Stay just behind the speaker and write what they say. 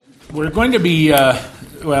We're going to be,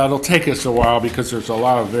 it'll take us a while because there's a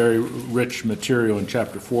lot of very rich material in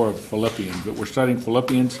chapter 4 of Philippians, but we're studying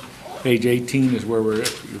Philippians. Page 18 is where you're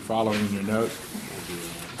following your notes.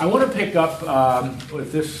 I want to pick up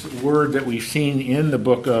with this word that we've seen in the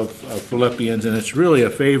book of Philippians, and it's really a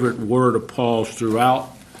favorite word of Paul's throughout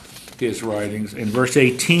his writings, in verse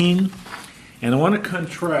 18. And I want to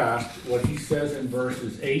contrast what he says in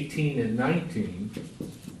verses 18 and 19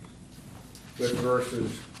 with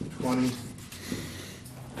verses 20,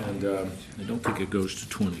 and I don't think it goes to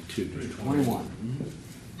 22. 21.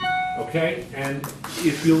 Okay, and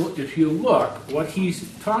if you look, what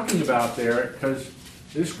he's talking about there, because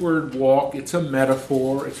this word walk, it's a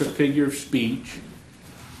metaphor, it's a figure of speech,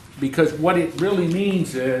 because what it really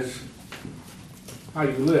means is how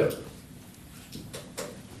you live.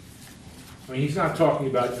 I mean, he's not talking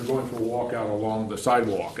about you're going for a walk out along the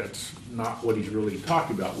sidewalk. That's not what he's really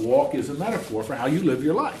talking about. Walk is a metaphor for how you live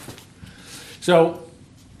your life. So,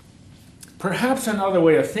 perhaps another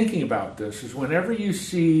way of thinking about this is whenever you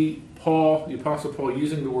see Paul, the Apostle Paul,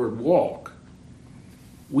 using the word walk,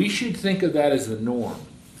 we should think of that as the norm.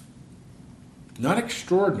 Not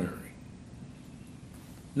extraordinary.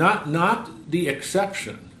 Not the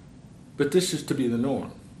exception, but this is to be the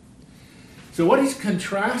norm. So what he's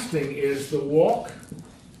contrasting is the walk,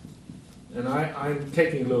 and I'm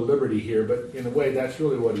taking a little liberty here, but in a way that's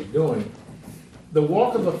really what he's doing. The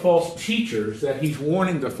walk of the false teachers that he's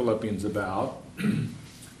warning the Philippians about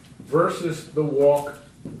versus the walk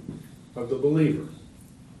of the believer.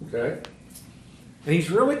 Okay? And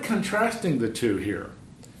he's really contrasting the two here.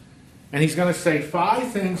 And he's going to say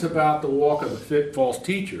 5 things about the walk of the false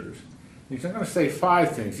teachers. He's not going to say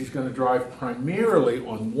 5 things. He's going to drive primarily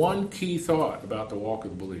on one key thought about the walk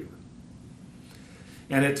of the believer.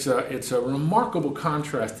 And it's a remarkable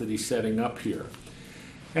contrast that he's setting up here.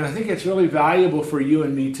 And I think it's really valuable for you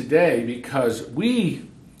and me today because we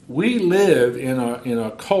live in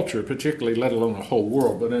a culture, particularly, let alone a whole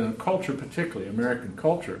world, but in a culture, particularly American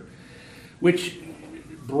culture, which,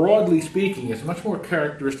 broadly speaking, is much more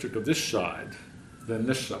characteristic of this side than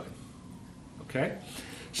this side. Okay?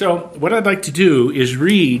 So what I'd like to do is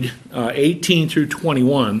read 18 through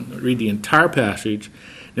 21, read the entire passage,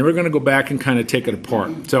 then we're going to go back and kind of take it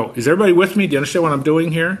apart. So is everybody with me? Do you understand what I'm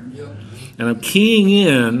doing here? Yep. And I'm keying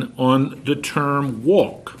in on the term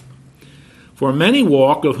walk. For many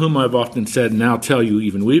walk, of whom I've often said, and now tell you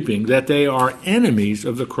even weeping, that they are enemies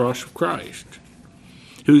of the cross of Christ,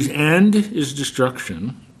 whose end is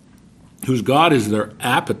destruction, whose God is their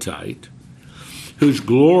appetite, whose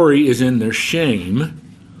glory is in their shame,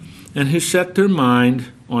 and who set their mind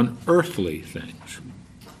on earthly things.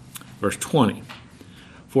 Verse 20,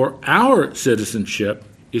 for our citizenship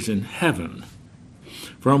is in heaven,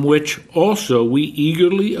 from which also we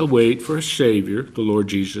eagerly await for a Savior, the Lord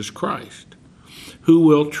Jesus Christ, who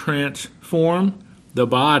will transform the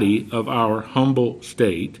body of our humble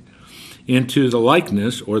state into the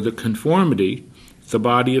likeness or the conformity, the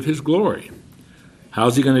body of his glory.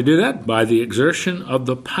 How's he going to do that? By the exertion of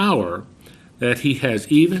the power that he has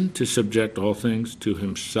even to subject all things to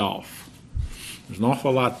himself. There's an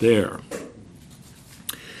awful lot there.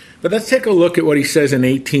 But let's take a look at what he says in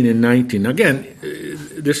 18 and 19. Now, again,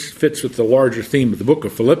 this fits with the larger theme of the book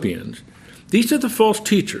of Philippians. These are the false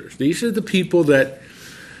teachers. These are the people that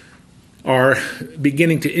are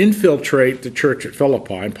beginning to infiltrate the church at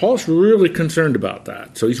Philippi. And Paul's really concerned about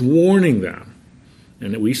that. So he's warning them.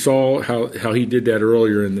 And we saw how he did that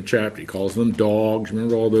earlier in the chapter. He calls them dogs.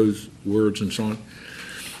 Remember all those words and so on?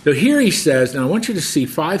 So here he says, now I want you to see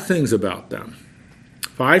 5 things about them.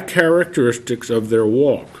 5 characteristics of their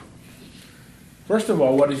walk. First of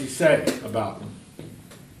all, what does he say about them?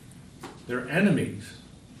 They're enemies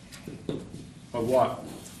of what?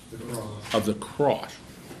 The cross. Of the cross.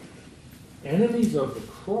 Enemies of the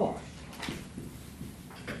cross.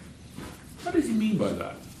 What does he mean by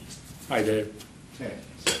that? Hi, Dave. Okay.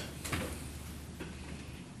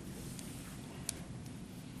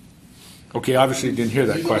 Okay, obviously you didn't hear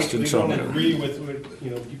that question, so They don't agree with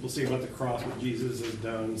what people say about the cross, what Jesus has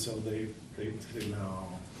done, so they say no.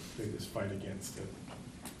 They just fight against it.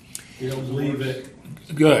 They don't believe it.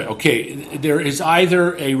 Good. Okay, there is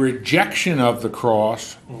either a rejection of the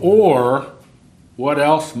cross, or what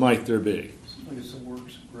else might there be? I guess the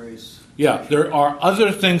works of grace. Yeah, there are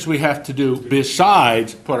other things we have to do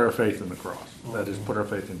besides put our faith in the cross. That is, put our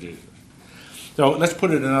faith in Jesus. So let's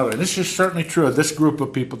put it another way. This is certainly true of this group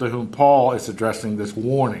of people to whom Paul is addressing this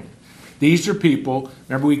warning. These are people,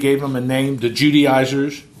 remember we gave them a name, the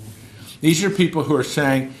Judaizers? These are people who are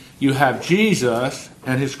saying you have Jesus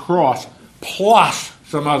and his cross plus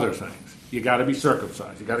some other things. You got to be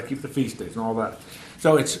circumcised. You got to keep the feast days and all that.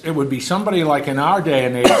 So it would be somebody like in our day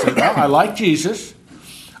and age said, well, I like Jesus.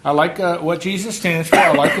 I like what Jesus stands for.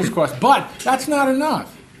 I like his cross. But that's not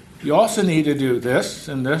enough. You also need to do this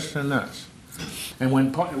and this and this. And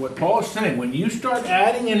what Paul is saying, when you start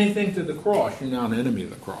adding anything to the cross, you're now an enemy of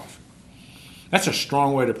the cross. That's a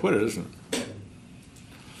strong way to put it, isn't it?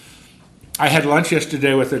 I had lunch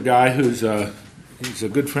yesterday with a guy he's a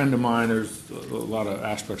good friend of mine. There's a lot of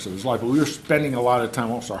aspects of his life. But we were spending a lot of time,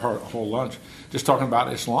 almost our whole lunch, just talking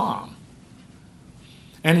about Islam.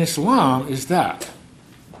 And Islam is that.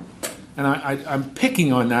 And I'm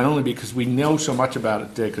picking on that only because we know so much about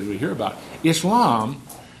it today because we hear about it. Islam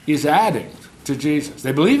is adding to Jesus.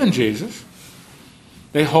 They believe in Jesus.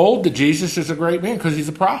 They hold that Jesus is a great man because he's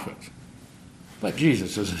a prophet. But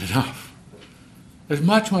Jesus isn't enough. There's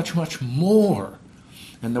much, much, much more.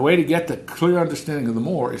 And the way to get the clear understanding of the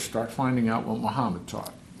more is start finding out what Muhammad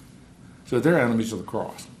taught. So they're enemies of the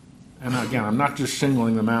cross. And again, I'm not just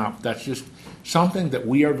singling them out. That's just something that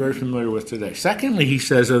we are very familiar with today. Secondly, he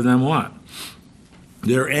says of them what?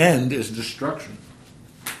 Their end is destruction.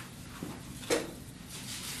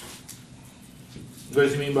 What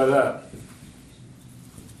does he mean by that?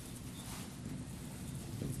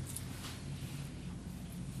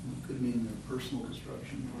 It could mean their personal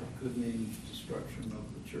destruction, or it could mean destruction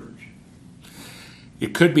of the church.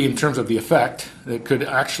 It could be in terms of the effect. It could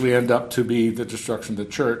actually end up to be the destruction of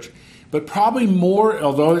the church. But probably more,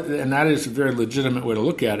 and that is a very legitimate way to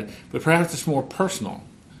look at it, but perhaps it's more personal.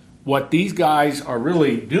 What these guys are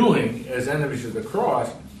really doing as enemies of the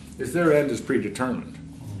cross is their end is predetermined.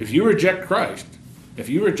 If you reject Christ, if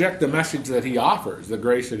you reject the message that he offers, the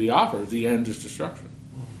grace that he offers, the end is destruction.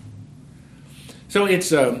 So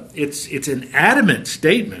it's an adamant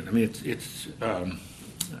statement. I mean, maybe I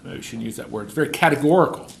shouldn't use that word. It's very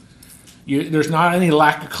categorical. There's not any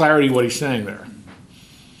lack of clarity what he's saying there.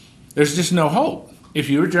 There's just no hope. If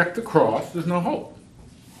you reject the cross, there's no hope.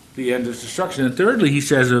 The end is destruction. And thirdly, he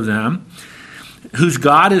says of them, whose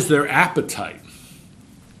God is their appetite.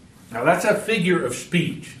 Now that's a figure of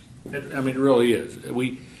speech. It really is.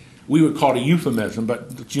 We would call it a euphemism,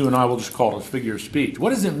 but you and I will just call it a figure of speech.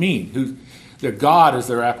 What does it mean? Their God is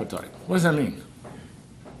their appetite. What does that mean?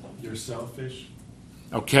 You're selfish.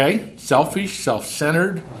 Okay, selfish,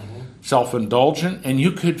 self-centered, self-indulgent, and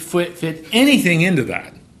you could fit anything into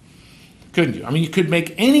that, couldn't you? I mean, you could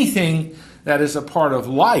make anything that is a part of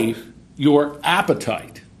life your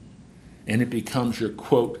appetite, and it becomes your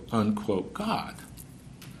quote-unquote God.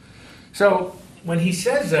 So when he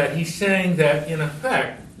says that, he's saying that, in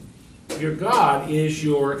effect, your God is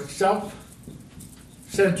your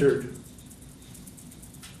self-centered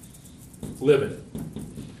living.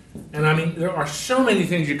 And I mean, there are so many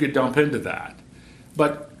things you could dump into that.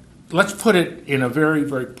 But let's put it in a very,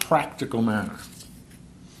 very practical manner.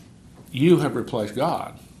 You have replaced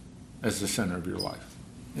God as the center of your life.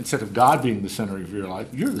 Instead of God being the center of your life,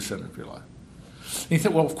 you're the center of your life. And you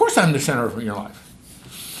think, well, of course I'm the center of your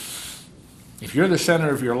life. If you're the center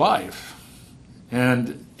of your life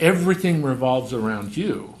and everything revolves around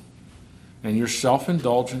you and your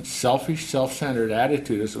self-indulgent, selfish, self-centered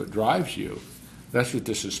attitude is what drives you, that's what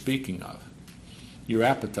this is speaking of. Your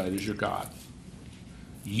appetite is your God.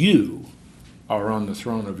 You are on the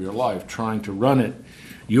throne of your life trying to run it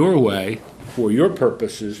your way for your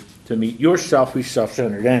purposes to meet your selfish,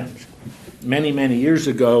 self-centered ends. Many, many years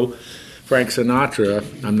ago, Frank Sinatra,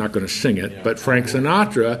 I'm not going to sing it, but Frank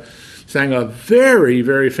Sinatra sang a very,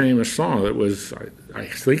 very famous song that was, I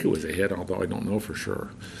think it was a hit, although I don't know for sure.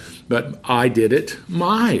 But I Did It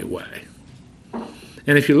My Way.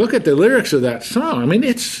 And if you look at the lyrics of that song, I mean,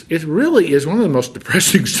 it really is one of the most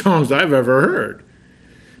depressing songs I've ever heard.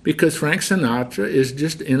 Because Frank Sinatra is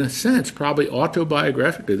just, in a sense, probably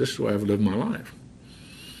autobiographically, this is the way I've lived my life.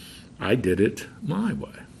 I did it my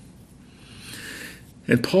way.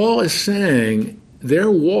 And Paul is saying their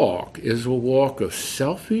walk is a walk of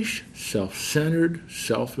selfish, self-centered,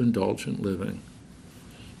 self-indulgent living.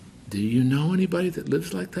 Do you know anybody that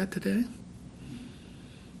lives like that today?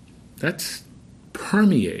 That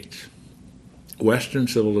permeates Western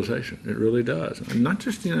civilization. It really does. And not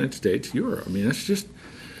just the United States, Europe. I mean,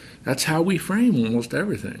 that's how we frame almost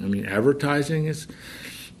everything. I mean, advertising is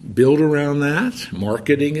built around that.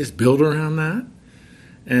 Marketing is built around that.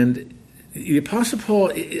 And the Apostle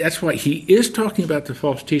Paul, that's why he is talking about the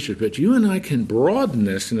false teachers, but you and I can broaden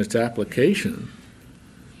this in its application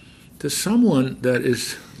to someone that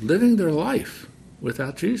is living their life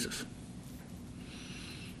without Jesus.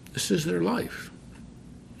 This is their life.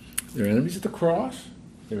 They're enemies of the cross,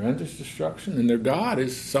 their end is destruction, and their God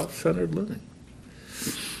is self-centered living.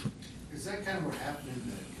 Is that kind of what happened in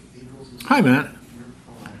the cathedrals? Hi, Matt.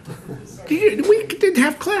 We didn't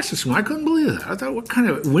have class this morning. I couldn't believe that. I thought, what kind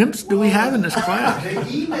of wimps do we have in this class? The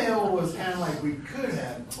email was kind of like we could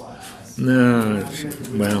have class. No,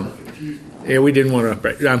 well, yeah, we didn't want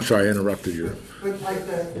to. I'm sorry, I interrupted you. But like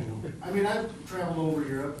I've traveled over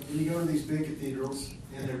Europe, and you go to these big cathedrals,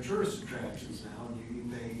 and they're tourist attractions now, and you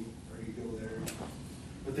pay or you go there,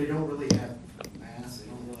 but they don't really have mass. They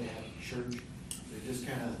don't really have church. They're just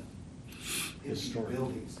kind of empty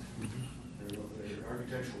buildings. They're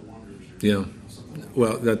architectural wonders. Or, Yeah. Something like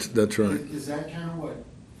Well, that. that's right. Is that kind of what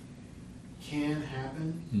can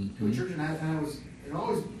happen to Mhm. a church? And I was, it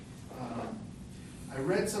always, I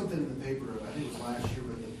read something in the paper, I think it was last year,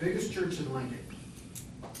 but the biggest church in Lincoln,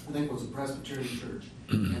 I think it was a Presbyterian church,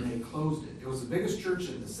 and they closed it. It was the biggest church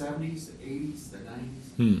in the 70s, the 80s, the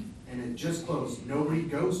 90s, and it just closed. Nobody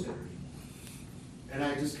goes there. And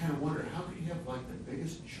I just kind of wonder, how could you have like the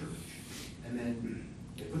biggest church, and then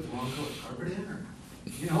they put the wrong color carpet in, or,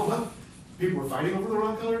 you know what? People were fighting over the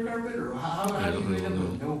wrong color carpet, or how do you end up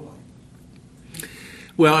with nobody?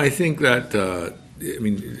 Well, I think that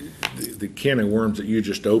the can of worms that you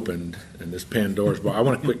just opened and this Pandora's box. I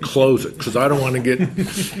want to quick close it because I don't want to get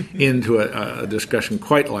into a discussion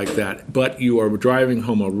quite like that. But you are driving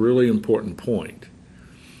home a really important point.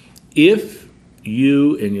 If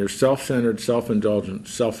you in your self-centered, self-indulgent,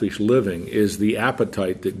 selfish living is the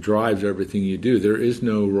appetite that drives everything you do, there is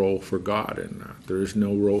no role for God in that. There is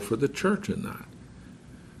no role for the church in that.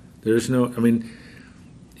 There is no, and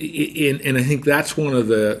I think that's one of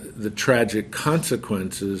the tragic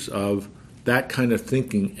consequences of that kind of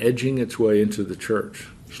thinking edging its way into the church,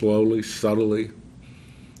 slowly, subtly,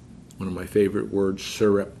 one of my favorite words,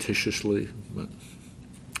 surreptitiously, but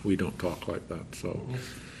we don't talk like that, so...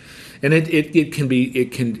 And it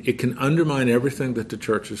can undermine everything that the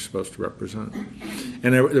church is supposed to represent.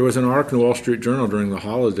 And there was an article in the Wall Street Journal during the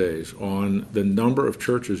holidays on the number of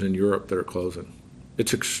churches in Europe that are closing.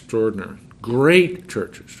 It's extraordinary. Great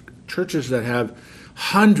churches that have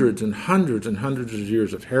hundreds and hundreds and hundreds of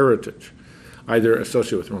years of heritage, either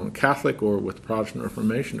associated with Roman Catholic or with Protestant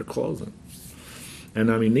Reformation, are closing. And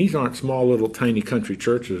these aren't small little tiny country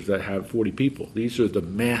churches that have 40 people. These are the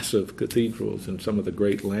massive cathedrals and some of the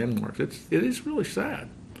great landmarks. It is really sad.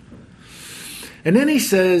 And then he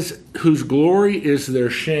says, whose glory is their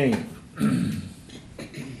shame.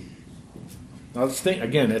 Now let's think,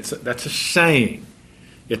 again, that's a saying.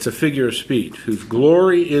 It's a figure of speech. Whose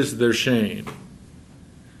glory is their shame.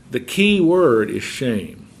 The key word is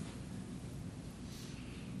shame.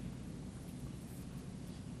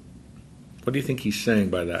 What do you think he's saying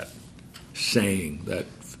by that? Saying, that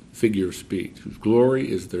figure of speech. Whose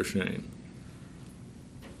glory is their shame.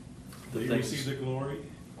 They receive the glory.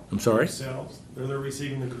 I'm sorry? Themselves. They're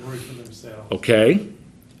receiving the glory for themselves. Okay.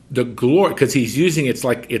 The glory, because he's using it's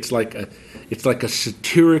like a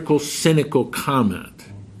satirical, cynical comment.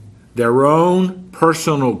 Their own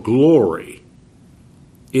personal glory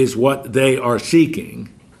is what they are seeking,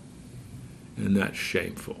 and that's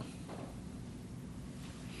shameful.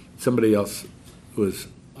 Somebody else was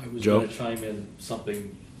I was Joe? going to chime in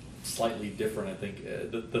something slightly different. I think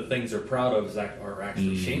the things they're proud of are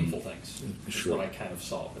actually shameful things. Sure. Is what I kind of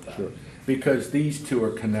saw with that. Sure. Because these two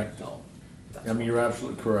are connected. No, that's You're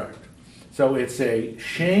absolutely correct. So it's a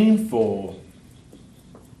shameful,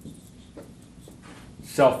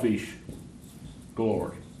 selfish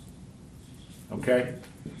glory. Okay?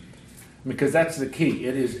 Because that's the key.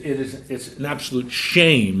 It's an absolute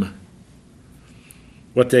shame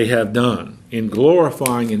what they have done in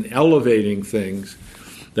glorifying and elevating things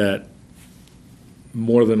that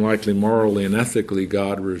more than likely morally and ethically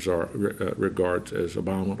God regards as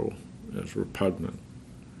abominable, as repugnant.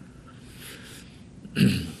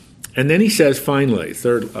 And then he says finally,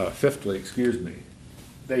 fifthly,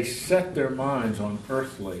 they set their minds on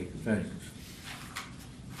earthly things.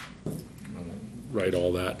 I won't write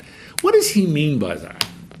all that. What does he mean by that?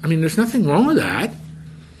 There's nothing wrong with that.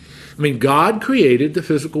 God created the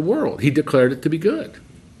physical world. He declared it to be good.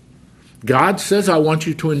 God says, I want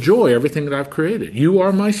you to enjoy everything that I've created. You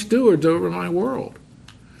are my stewards over my world.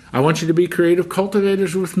 I want you to be creative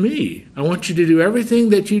cultivators with me. I want you to do everything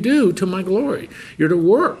that you do to my glory. You're to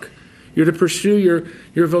work. You're to pursue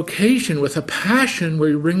your vocation with a passion where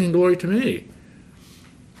you're bringing glory to me.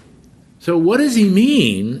 So what does he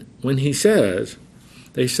mean when he says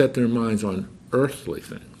they set their minds on earthly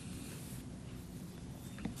things?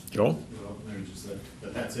 Joel? Well, they're just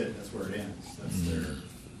but that's it. That's where it ends. That's they're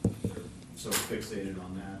so fixated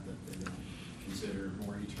on that they don't consider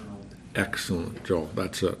more eternal. Excellent, Joel.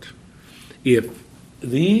 That's it. If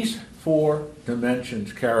these four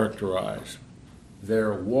dimensions characterize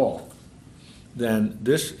their walk, then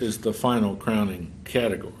this is the final crowning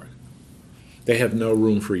category. they have no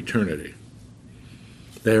room for eternity.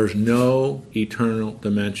 There's no eternal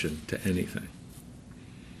dimension to anything.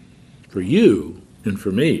 For you and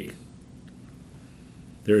for me,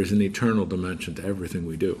 there is an eternal dimension to everything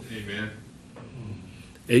we do. Amen.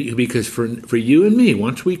 Because for you and me,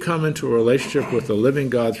 once we come into a relationship with the living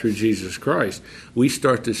God through Jesus Christ, we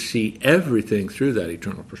start to see everything through that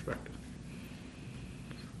eternal perspective.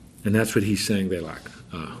 And that's what he's saying they lack.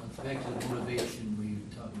 It's back to the motivation we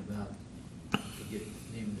were talking about, I forget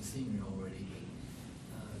the name of the senior already,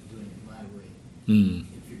 doing it my way.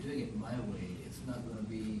 If you're doing it my way, it's not going to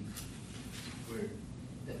be where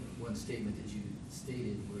that one statement that you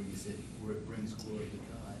stated where you said where it brings glory to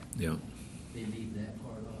God. Yeah, They leave that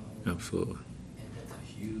part off. absolutely. And that's a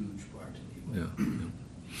huge part to people.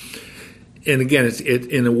 Yeah. And again, it's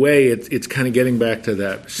in a way, it's kind of getting back to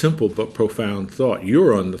that simple but profound thought.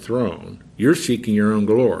 You're on the throne. You're seeking your own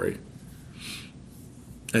glory.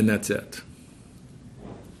 And that's it.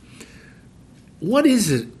 What is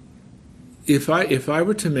it, if I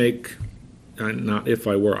were to make, not if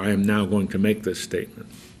I were, I am now going to make this statement.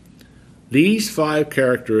 These 5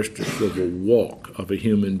 characteristics of the walk of a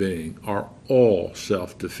human being are all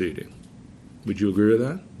self-defeating. Would you agree with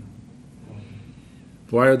that?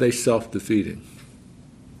 Why are they self-defeating?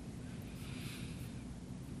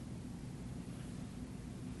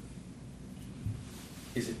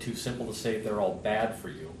 Is it too simple to say they're all bad for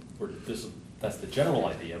you? Or that's the general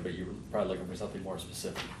idea, but you're probably looking for something more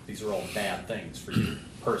specific. These are all bad things for you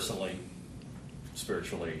personally,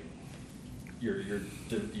 spiritually. You're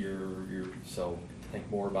so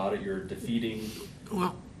think more about it. You're defeating.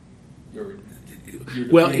 Well, You're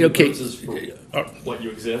well, defeating okay. purposes for what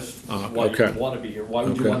you exist. Why okay. you want to be here? Why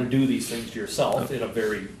would you Okay. want to do these things to yourself in a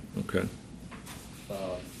very okay.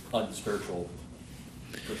 unspiritual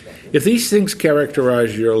perspective? If these things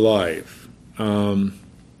characterize your life, and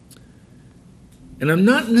I'm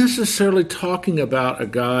not necessarily talking about a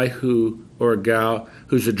guy or a gal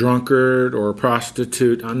who's a drunkard or a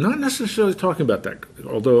prostitute. I'm not necessarily talking about that,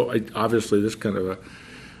 although obviously this kind of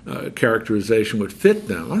a characterization would fit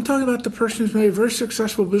them. I'm talking about the person who's maybe a very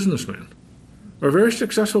successful businessman or a very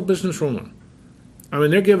successful businesswoman. I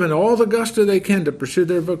mean, they're given all the gusto they can to pursue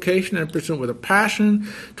their vocation and pursue it with a passion,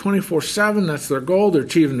 24/7. That's their goal. They're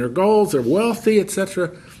achieving their goals. They're wealthy, etc.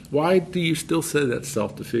 Why do you still say that's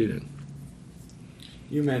self-defeating?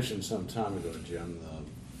 You mentioned some time ago, Jim,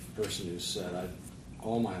 the person who said,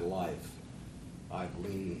 all my life, I've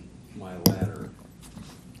leaned my ladder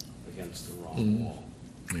against the wrong wall.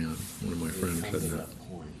 Yeah, one of my friends He said come to that. that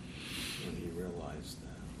point when he realized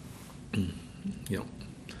that. Yeah.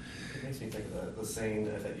 It makes me think of the saying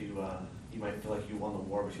that you might feel like you won the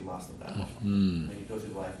war, but you lost the battle. Mm. When you go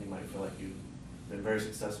through life, you might feel like you've been very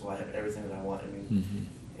successful. I have everything that I want. I mean,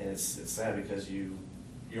 and it's sad because you're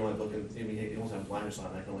only looking. I mean, you almost have blinders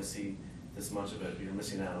on. I can only see this much of it. But you're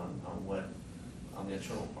missing out on the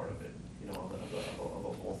internal part of it. You know, of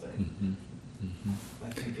the whole thing. I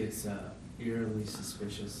think it's eerily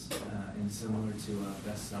suspicious and similar to a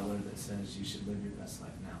bestseller that says you should live your best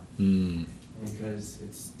life now. Mm. Because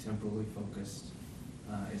it's temporally focused,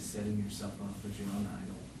 it's setting yourself up as your own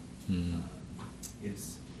idol. Mm.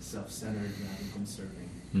 It's self-centered rather than serving.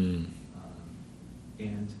 Mm.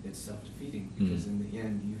 And it's self-defeating because in the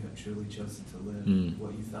end you have truly chosen to live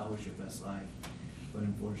what you thought was your best life. But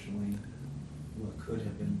unfortunately, what could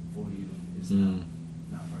have been for you is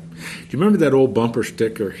not right. Do you remember that old bumper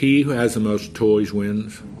sticker, "He who has the most toys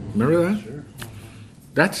wins"? Remember that? Sure.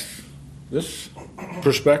 That's this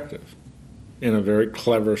perspective in a very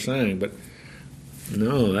clever saying, but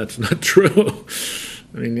no, that's not true.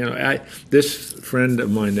 I mean, this friend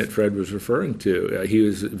of mine that Fred was referring to, he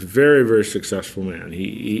was a very, very successful man.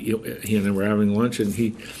 He and I were having lunch, and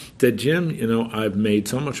he said, "Jim, I've made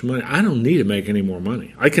so much money. I don't need to make any more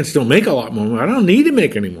money. I can still make a lot more money. I don't need to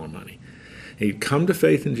make any more money." He'd come to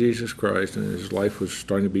faith in Jesus Christ, and his life was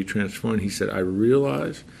starting to be transformed. He said, "I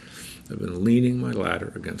realize I've been leaning my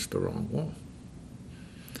ladder against the wrong wall."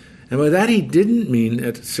 And by that, he didn't mean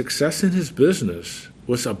that success in his business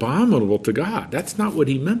was abominable to God. That's not what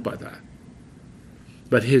he meant by that.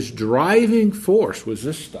 But his driving force was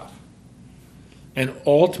this stuff. And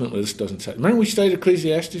ultimately, this doesn't say. Remember we studied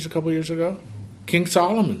Ecclesiastes a couple of years ago? King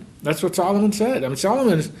Solomon. That's what Solomon said. I mean,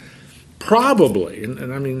 Solomon is probably,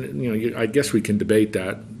 and I mean, I guess we can debate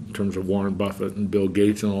that in terms of Warren Buffett and Bill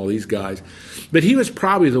Gates and all these guys. But he was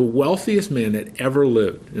probably the wealthiest man that ever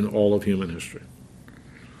lived in all of human history.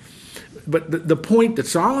 But the point that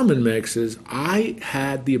Solomon makes is, I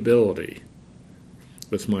had the ability,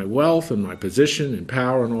 with my wealth and my position and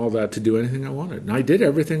power and all that, to do anything I wanted. And I did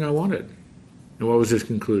everything I wanted. And what was his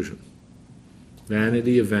conclusion?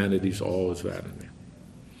 Vanity of vanities, all is vanity.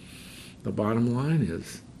 The bottom line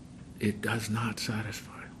is, it does not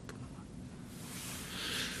satisfy.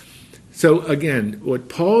 So again, what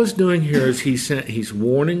Paul is doing here is he's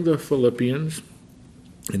warning the Philippians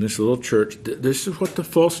in this little church. This is what the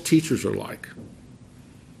false teachers are like.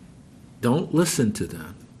 Don't listen to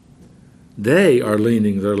them. They are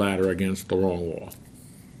leaning their ladder against the wrong wall.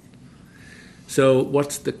 So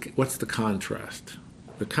what's the contrast?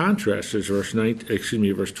 The contrast is verse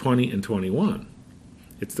 20 and 21.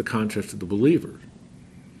 It's the contrast of the believers.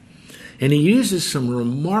 And he uses some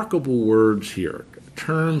remarkable words here,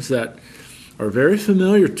 terms that are very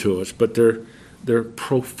familiar to us, but they're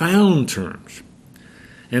profound terms.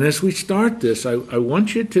 And as we start this, I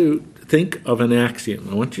want you to think of an axiom.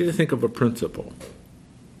 I want you to think of a principle.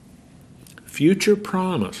 Future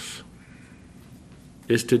promise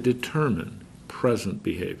is to determine present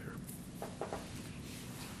behavior.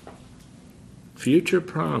 Future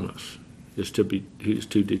promise is to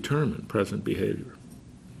determine present behavior.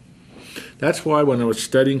 That's why when I was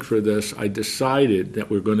studying for this, I decided that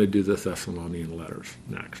we're going to do the Thessalonian letters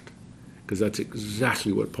next, because that's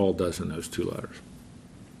exactly what Paul does in those two letters.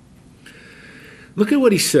 Look at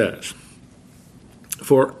what he says.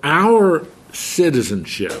 For our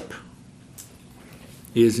citizenship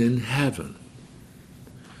is in heaven.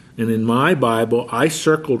 And in my Bible, I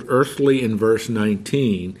circled earthly in verse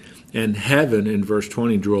 19 and heaven in verse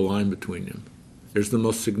 20, drew a line between them. There's the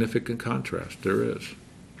most significant contrast there is.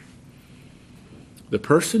 The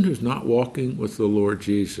person who's not walking with the Lord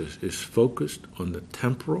Jesus is focused on the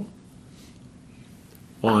temporal,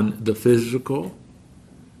 on the physical,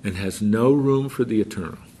 and has no room for the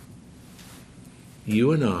eternal.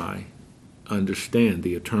 You and I understand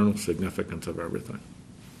the eternal significance of everything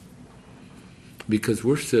because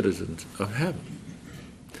we're citizens of heaven.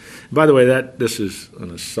 By the way, this is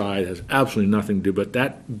an aside, has absolutely nothing to do, but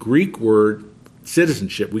that Greek word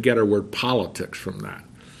citizenship, we get our word politics from that.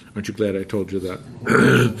 Aren't you glad I told you that?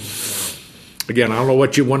 Again, I don't know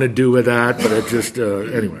what you want to do with that, but it just,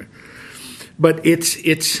 anyway. But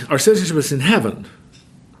it's our citizenship is in heaven.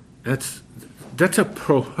 That's a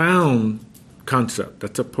profound concept.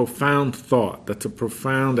 That's a profound thought. That's a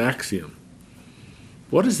profound axiom.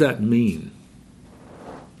 What does that mean?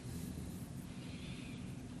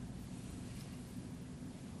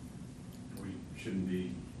 We shouldn't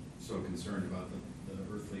be so concerned about the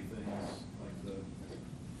earthly things, like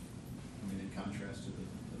in contrast to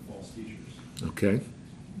the false teachers. Okay.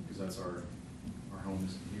 Because that's our home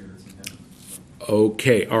isn't here, it's in heaven. So.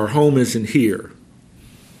 Okay, our home isn't here.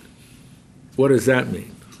 What does that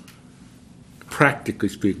mean? Practically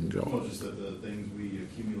speaking, Joel. Well, just that the things we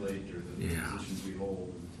accumulate or the positions we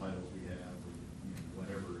hold, or the titles we have, or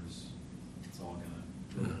whatever it's all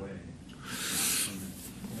going to go away.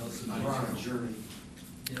 We're on a journey.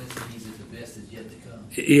 It also means that the best is yet to come.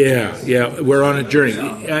 Yeah, we're on a journey.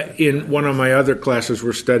 In one of my other classes,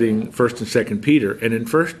 we're studying 1st and 2nd Peter, and in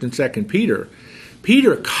 1st and 2nd Peter,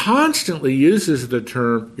 Peter constantly uses the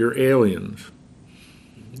term, you're aliens.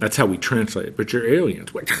 That's how we translate it, but you're aliens.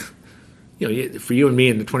 For you and me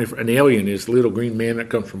in the 21st, an alien is the little green man that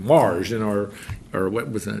comes from Mars, or what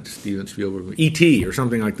was that, Steven Spielberg, E.T. or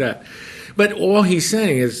something like that. But all he's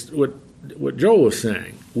saying is what Joel was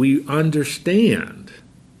saying. We understand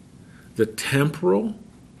the temporal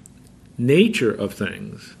nature of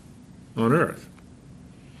things on earth.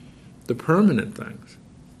 The permanent things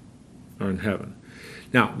are in heaven.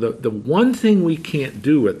 Now, the one thing we can't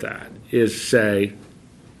do with that is say,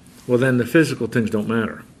 well, then the physical things don't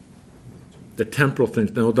matter. The temporal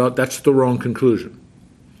things, no, that's the wrong conclusion.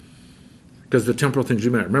 Because the temporal things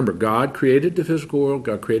do matter. Remember, God created the physical world,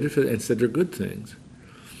 God created it, and said they're good things.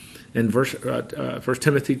 And 1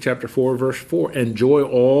 Timothy chapter 4, verse 4, enjoy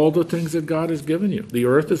all the things that God has given you. The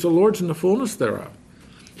earth is the Lord's and the fullness thereof.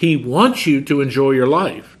 He wants you to enjoy your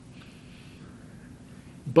life.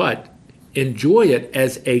 But enjoy it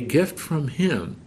as a gift from Him